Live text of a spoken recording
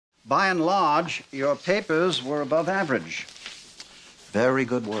By and large, your papers were above average. Very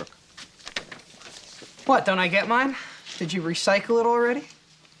good work. What, don't I get mine? Did you recycle it already?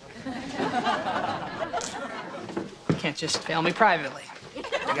 You can't just fail me privately.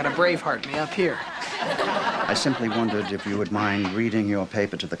 You gotta Braveheart me up here. I simply wondered if you would mind reading your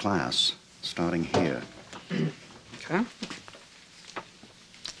paper to the class, starting here. Okay.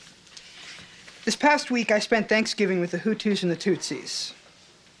 This past week, I spent Thanksgiving with the Hutus and the Tutsis,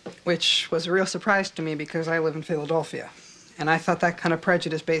 which was a real surprise to me because I live in Philadelphia, and I thought that kind of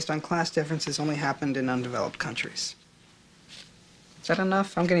prejudice based on class differences only happened in undeveloped countries. Is that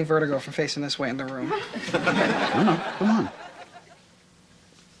enough? I'm getting vertigo from facing this way in the room. No, come on.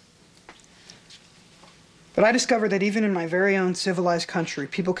 But I discovered that even in my very own civilized country,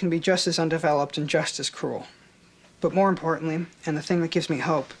 people can be just as undeveloped and just as cruel. But more importantly, and the thing that gives me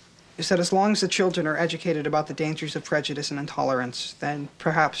hope, is that as long as the children are educated about the dangers of prejudice and intolerance, then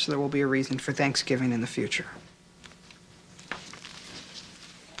perhaps there will be a reason for Thanksgiving in the future.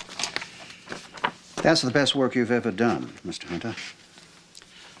 That's the best work you've ever done, Mr. Hunter.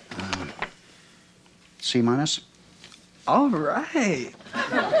 C minus? All right.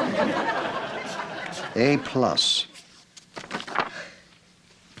 A plus.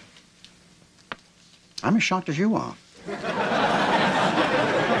 I'm as shocked as you are.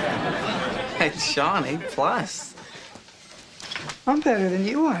 Hey, Shawn, A plus. I'm better than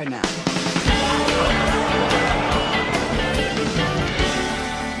you are now.